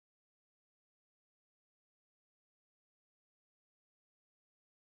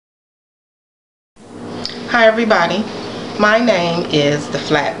Hi everybody, my name is the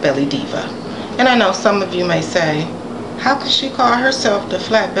Flat Belly Diva, and I know some of you may say, how could she call herself the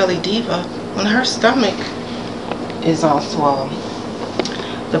Flat Belly Diva when her stomach is all swollen?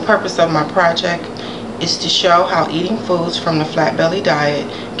 The purpose of my project is to show how eating foods from the Flat Belly diet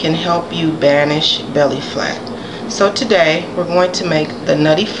can help you banish belly fat. So today we're going to make the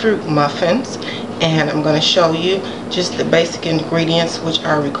Nutty Fruit Muffins, and I'm going to show you just the basic ingredients which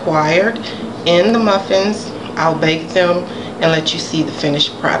are required in the muffins. I'll bake them and let you see the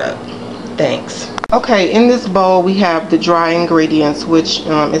finished product. Thanks. Okay, in this bowl we have the dry ingredients, which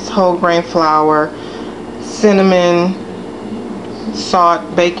is whole grain flour, cinnamon,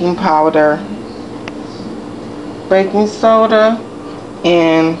 salt, baking powder, baking soda,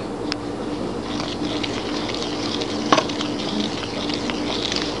 and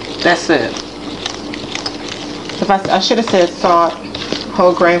that's it. I should have said salt,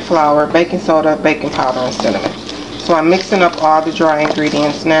 whole grain flour, baking soda, baking powder, and cinnamon. So I'm mixing up all the dry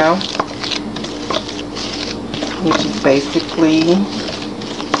ingredients now, which is basically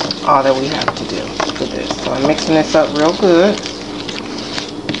all that we have to do for this. So I'm mixing this up real good,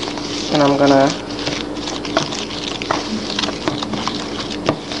 and I'm gonna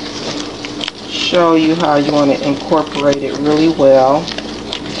show you how you want to incorporate it really well.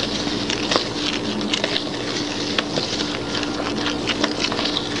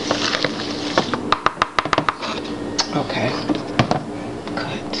 Okay,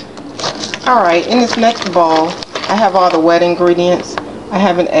 good. Alright, in this next bowl I have all the wet ingredients. I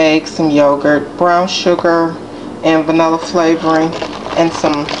have an egg, some yogurt, brown sugar, and vanilla flavoring, and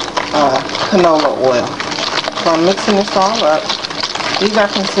some canola oil. So I'm mixing this all up. These are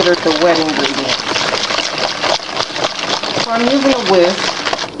considered the wet ingredients. So I'm using a whisk,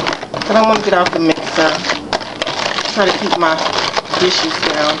 but I want to get out the mixer. Try to keep my dishes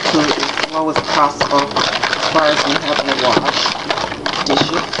down to as low as possible as far as me having to wash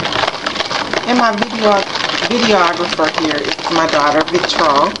dishes. And my videographer here is my daughter,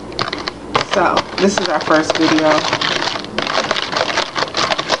 Victoria. So this is our first video.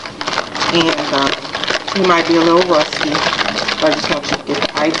 And we might be a little rusty, but I just want you to get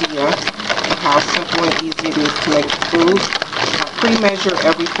the idea of how simple and easy it is to make the food. I pre-measure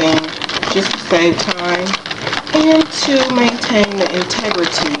everything just to save time and to maintain the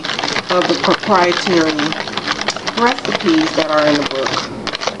integrity of the proprietary recipes that are in the book.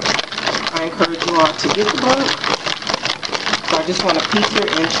 I encourage you all to get the book. So I just want to pique your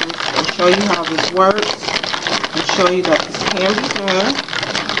interest and show you how this works and show you that this can be done.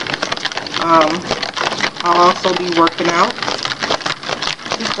 I'll also be working out,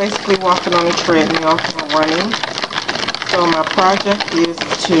 just basically walking on a treadmill or running. So my project is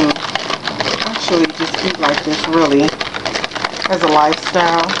to actually just eat like this, really, as a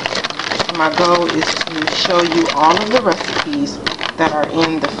lifestyle. My goal is to show you all of the recipes that are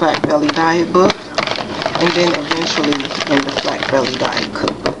in the Flat Belly Diet book, and then eventually in the Flat Belly Diet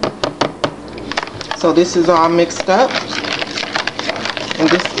cookbook. So this is all mixed up, and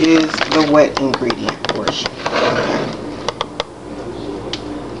this is the wet ingredient portion. Okay.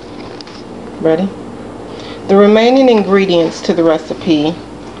 Ready? The remaining ingredients to the recipe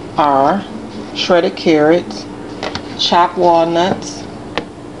are shredded carrots, chopped walnuts,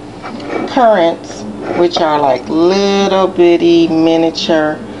 currants, which are like little bitty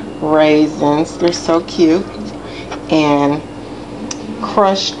miniature raisins. They're so cute. And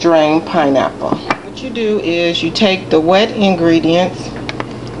crushed drained pineapple. What you do is you take the wet ingredients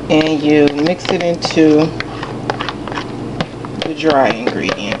and you mix it into the dry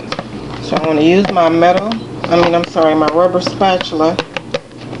ingredients. So I want to use my my rubber spatula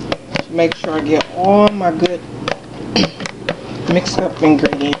to make sure I get all my good mixed up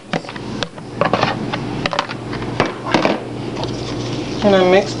ingredients. And I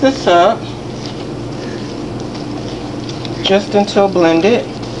mix this up just until blended.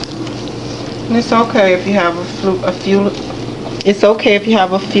 And it's okay if you have a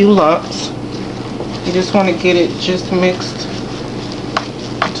few lumps. You just want to get it just mixed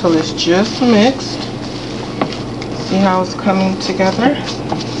until it's just mixed. See how it's coming together?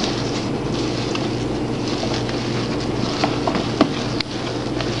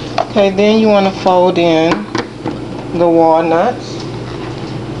 Okay, then you want to fold in the walnuts.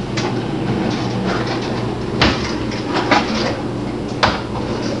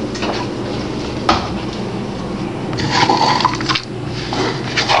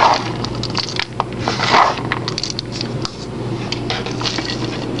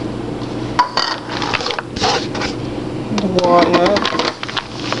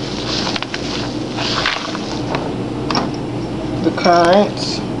 The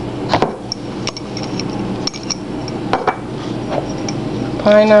currants,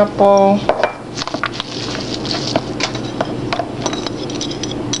 pineapple,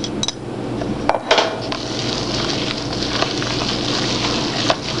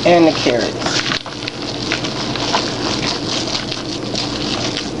 and the carrots.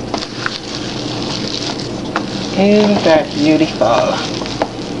 Isn't that beautiful?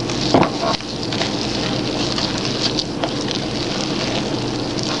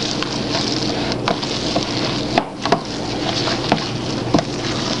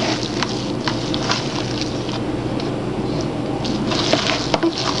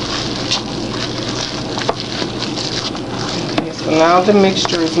 So now the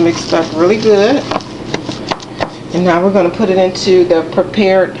mixture is mixed up really good. And now we're going to put it into the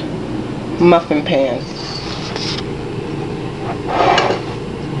prepared muffin pan.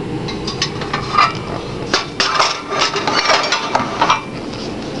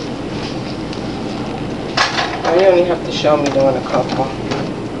 You don't even have to show me doing a couple.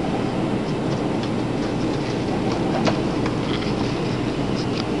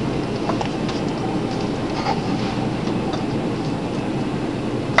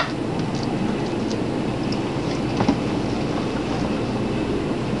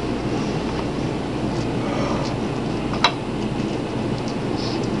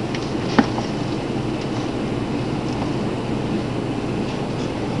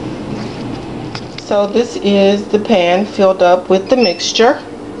 So this is the pan filled up with the mixture,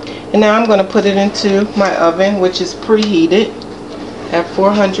 and now I'm going to put it into my oven, which is preheated at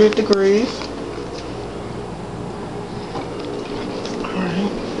 400 degrees.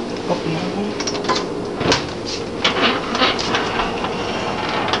 Alright, open my oven.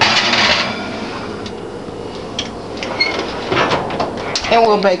 And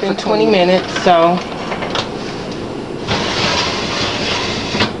we'll bake for 20 minutes, so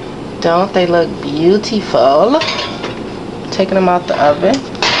don't they look beautiful? Taking them out the oven.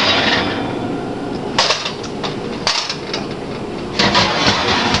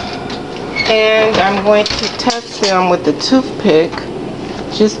 And I'm going to test them with the toothpick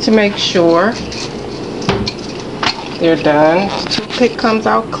just to make sure they're done. The toothpick comes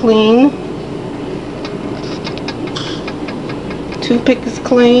out clean. Toothpick is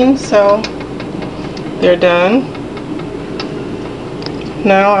clean, so they're done.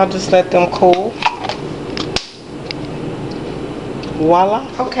 Now I'll just let them cool. Voila.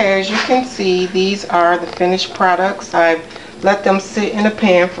 Okay, as you can see, these are the finished products. I've let them sit in a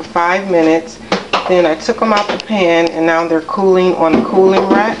pan for 5 minutes. Then I took them out the pan, and now they're cooling on the cooling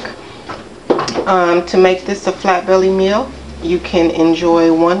rack. To make this a flat belly meal, you can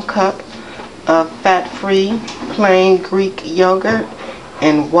enjoy 1 cup of fat-free plain Greek yogurt,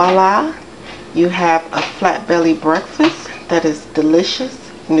 and voila, you have a flat belly breakfast that is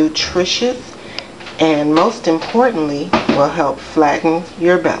delicious, nutritious, and most importantly will help flatten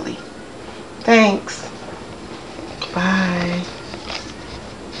your belly. Thanks.